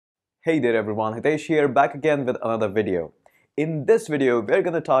Hey there everyone, Hitesh here, back again with another video. In this video, we're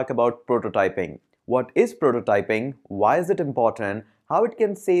going to talk about prototyping. What is prototyping? Why is it important? How it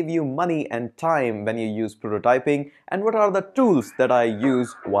can save you money and time when you use prototyping? And what are the tools that I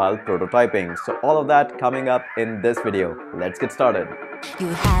use while prototyping? So all of that coming up in this video. Let's get started. You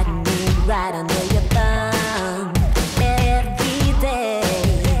had me right under your thumb every day,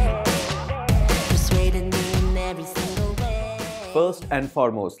 persuading me in every single way. First and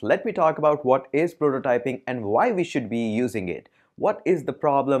foremost, let me talk about what is prototyping and why we should be using it. What is the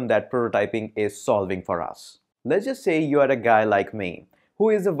problem that prototyping is solving for us? Let's just say you are a guy like me who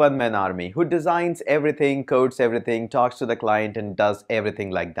is a one-man army who designs everything, codes everything, talks to the client and does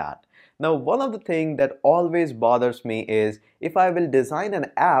everything like that. Now, one of the things that always bothers me is if I will design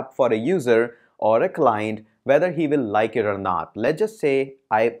an app for a user or a client, whether he will like it or not. Let's just say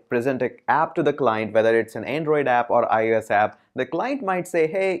I present an app to the client, whether it's an Android app or iOS app. The client might say,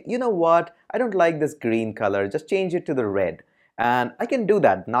 hey, you know what? I don't like this green color. Just change it to the red. And I can do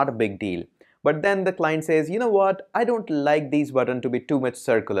that, not a big deal. But then the client says, you know what, I don't like these buttons to be too much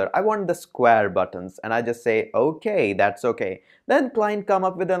circular. I want the square buttons. And I just say, okay, that's okay. Then client come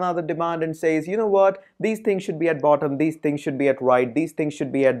up with another demand and says, you know what, these things should be at bottom, these things should be at right, these things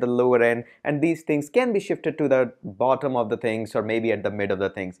should be at the lower end, and these things can be shifted to the bottom of the things or maybe at the mid of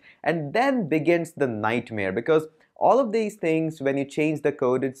the things. And then begins the nightmare, because all of these things, when you change the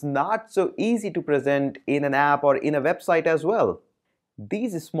code, it's not so easy to present in an app or in a website as well.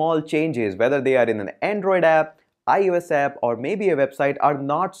 These small changes, whether they are in an Android app, iOS app, or maybe a website, are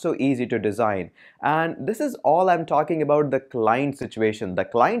not so easy to design. And this is all I'm talking about the client situation. The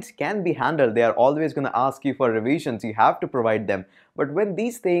clients can be handled. They are always going to ask you for revisions. You have to provide them. But when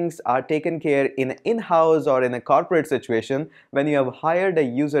these things are taken care in in-house or in a corporate situation, when you have hired a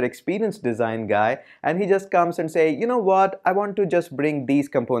user experience design guy and he just comes and say, you know what, I want to just bring these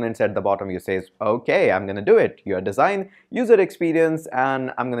components at the bottom. You say, okay, I'm going to do it. Your design, user experience,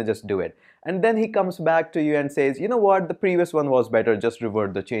 and I'm going to just do it. And then he comes back to you and says, you know what, the previous one was better, just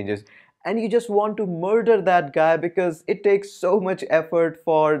revert the changes. And you just want to murder that guy because it takes so much effort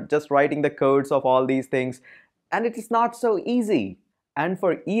for just writing the codes of all these things. And it is not so easy. And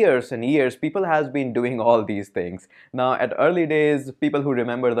for years and years, people has been doing all these things. Now, at early days, people who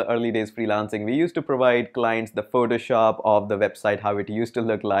remember the early days freelancing, we used to provide clients the Photoshop of the website, how it used to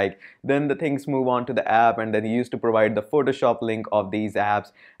look like. Then the things move on to the app, and then you used to provide the Photoshop link of these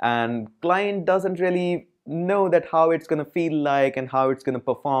apps. And client doesn't really know that how it's going to feel like and how it's going to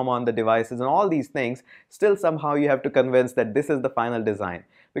perform on the devices and all these things. Still, somehow you have to convince that this is the final design.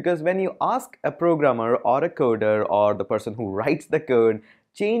 Because when you ask a programmer or a coder or the person who writes the code,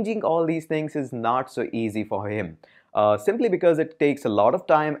 changing all these things is not so easy for him. Simply because it takes a lot of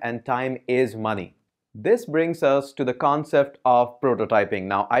time, and time is money. This brings us to the concept of prototyping.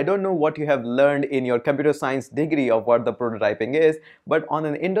 Now, I don't know what you have learned in your computer science degree of what the prototyping is, but on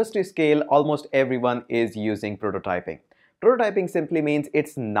an industry scale, almost everyone is using prototyping. Prototyping simply means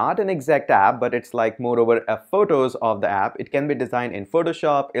it's not an exact app, but it's like moreover a photos of the app. It can be designed in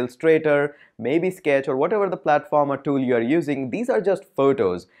Photoshop, Illustrator, maybe Sketch, or whatever the platform or tool you are using. These are just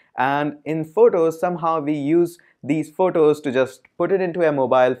photos. And in photos, somehow we use these photos to just put it into a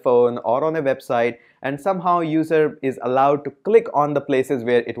mobile phone or on a website, and somehow user is allowed to click on the places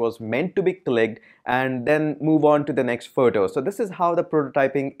where it was meant to be clicked and then move on to the next photo. So this is how the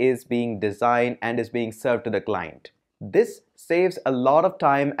prototyping is being designed and is being served to the client. This saves a lot of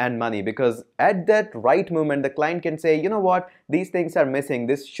time and money, because at that right moment the client can say, you know what, these things are missing,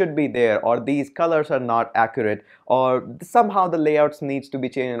 this should be there, or these colors are not accurate, or somehow the layouts needs to be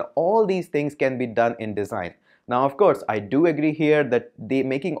changed, and all these things can be done in design. Now, of course, I do agree here that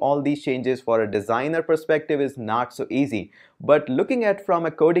making all these changes for a designer perspective is not so easy. But looking at from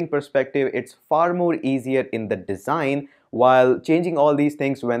a coding perspective, it's far more easier in the design, while changing all these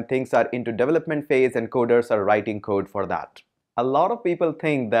things when things are into development phase and coders are writing code for that. A lot of people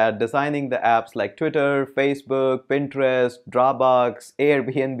think that designing the apps like Twitter, Facebook, Pinterest, Dropbox,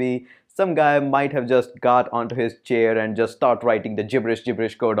 Airbnb, some guy might have just got onto his chair and just start writing the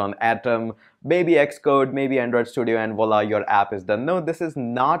gibberish code on Atom, maybe Xcode, maybe Android Studio, and voila, your app is done. No, this is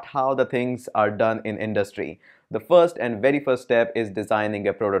not how the things are done in industry. The first and very first step is designing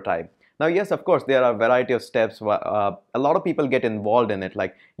a prototype. Now, yes, of course, there are a variety of steps. A lot of people get involved in it,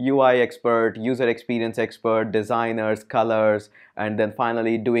 like UI expert, user experience expert, designers, colors, and then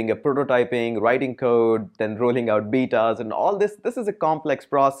finally doing a prototyping, writing code, then rolling out betas, and all this. This is a complex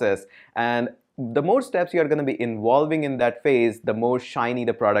process, and The more steps you are going to be involving in that phase, the more shiny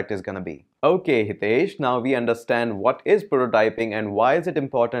the product is going to be. Okay, Hitesh, now we understand what is prototyping and why is it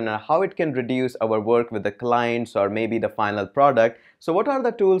important and how it can reduce our work with the clients or maybe the final product. So what are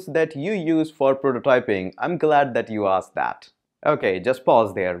the tools that you use for prototyping? I'm glad that you asked that. Okay, just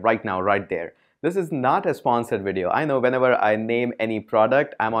pause there right now, right there. This is not a sponsored video. I know whenever I name any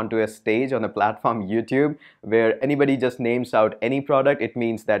product, I'm onto a stage on a platform YouTube where anybody just names out any product, it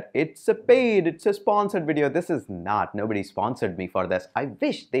means that it's a sponsored video. This is not. Nobody sponsored me for this. I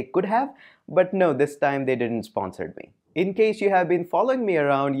wish they could have, but no, this time they didn't sponsor me. In case you have been following me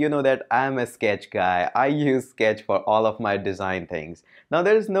around, you know that I'm a sketch guy. I use sketch for all of my design things. Now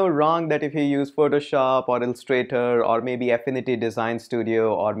there is no wrong that if you use Photoshop or Illustrator or maybe Affinity Design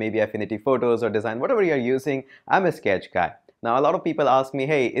Studio or maybe Affinity Photos or Design, whatever you're using, I'm a sketch guy. Now a lot of people ask me,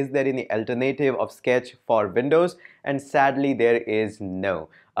 hey, is there any alternative of Sketch for Windows? And sadly there is no.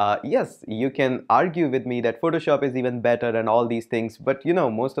 Yes, you can argue with me that Photoshop is even better and all these things, but you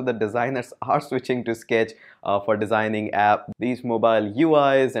know, most of the designers are switching to Sketch for designing these mobile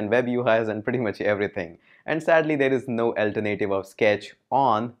UIs and web UIs and pretty much everything. And sadly there is no alternative of Sketch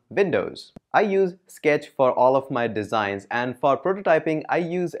on Windows. I use Sketch for all of my designs, and for prototyping I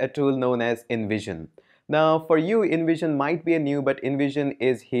use a tool known as InVision. Now for you, InVision might be a new, but InVision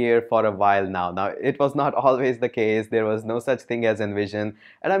is here for a while now. Now it was not always the case. There was no such thing as InVision,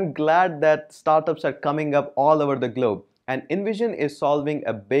 and I'm glad that startups are coming up all over the globe. And InVision is solving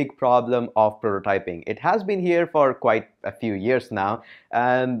a big problem of prototyping. It has been here for quite a few years now,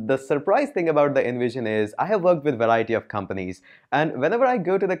 and the surprise thing about the InVision is I have worked with a variety of companies, and whenever I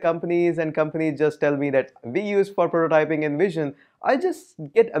go to the companies and companies just tell me that we use for prototyping InVision, I just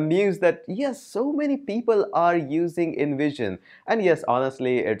get amused that yes, so many people are using InVision. And yes,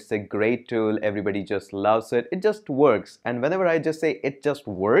 honestly, it's a great tool. Everybody just loves it. It just works. And whenever I just say it just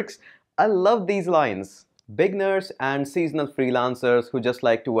works, I love these lines. Beginners and seasonal freelancers who just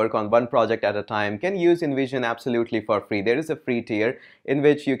like to work on one project at a time can use InVision absolutely for free. There is a free tier in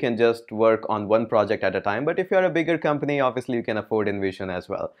which you can just work on one project at a time. But if you're a bigger company, obviously you can afford InVision as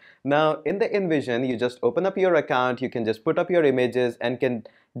well. Now in the InVision, you just open up your account, you can just put up your images and can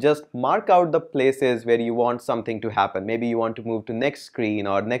just mark out the places where you want something to happen. Maybe you want to move to next screen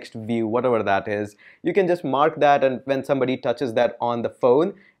or next view, whatever that is. You can just mark that, and when somebody touches that on the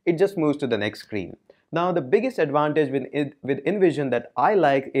phone, it just moves to the next screen. Now the biggest advantage with InVision that I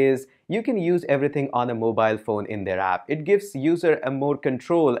like is you can use everything on a mobile phone in their app. It gives user a more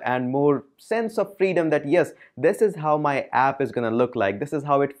control and more sense of freedom that yes, this is how my app is going to look like. This is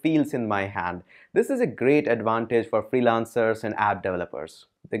how it feels in my hand. This is a great advantage for freelancers and app developers.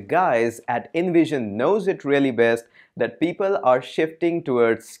 The guys at InVision knows it really best that people are shifting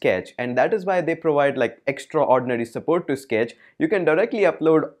towards Sketch, and that is why they provide like extraordinary support to Sketch. You can directly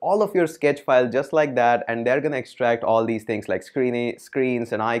upload all of your Sketch file just like that, and they're gonna extract all these things like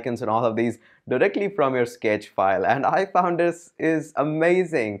screens and icons and all of these directly from your Sketch file. And I found this is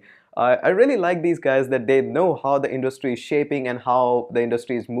amazing. I really like these guys that they know how the industry is shaping and how the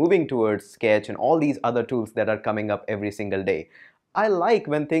industry is moving towards Sketch and all these other tools that are coming up every single day. I like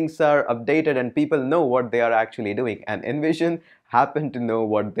when things are updated and people know what they are actually doing, and InVision happen to know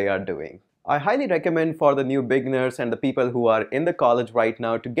what they are doing. I highly recommend for the new beginners and the people who are in the college right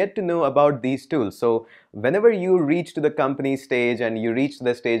now to get to know about these tools. So whenever you reach to the company stage and you reach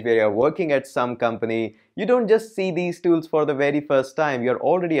the stage where you're working at some company, you don't just see these tools for the very first time. You're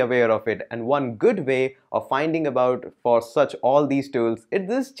already aware of it. And one good way of finding about for such all these tools is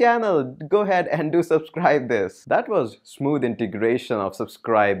this channel. Go ahead and do subscribe this. That was smooth integration of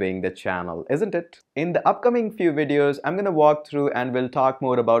subscribing the channel, isn't it? In the upcoming few videos, I'm going to walk through and we'll talk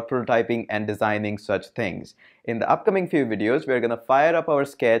more about prototyping and designing such things. In the upcoming few videos, we're going to fire up our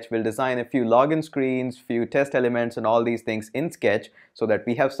Sketch. We'll design a few login screens, few test elements and all these things in Sketch so that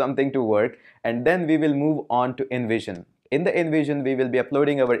we have something to work, and then we will move on to InVision. In the InVision, we will be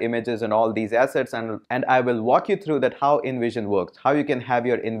uploading our images and all these assets, and I will walk you through that how InVision works, how you can have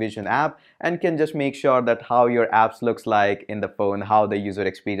your InVision app and can just make sure that how your apps looks like in the phone, how the user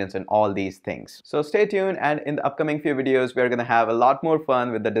experience and all these things. So stay tuned, and in the upcoming few videos, we're going to have a lot more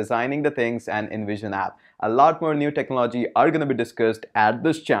fun with the designing the things and InVision app. A lot more new technology are going to be discussed at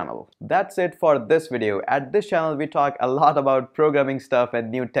this channel. That's it for this video. At this channel, we talk a lot about programming stuff and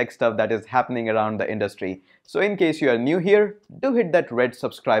new tech stuff that is happening around the industry. So in case you are new here, do hit that red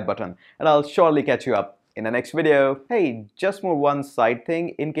subscribe button and I'll surely catch you up in the next video. Hey, just more one side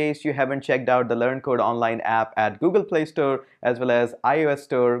thing. In case you haven't checked out the Learn Code Online app at Google Play Store as well as iOS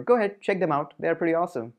Store, go ahead, check them out. They're pretty awesome.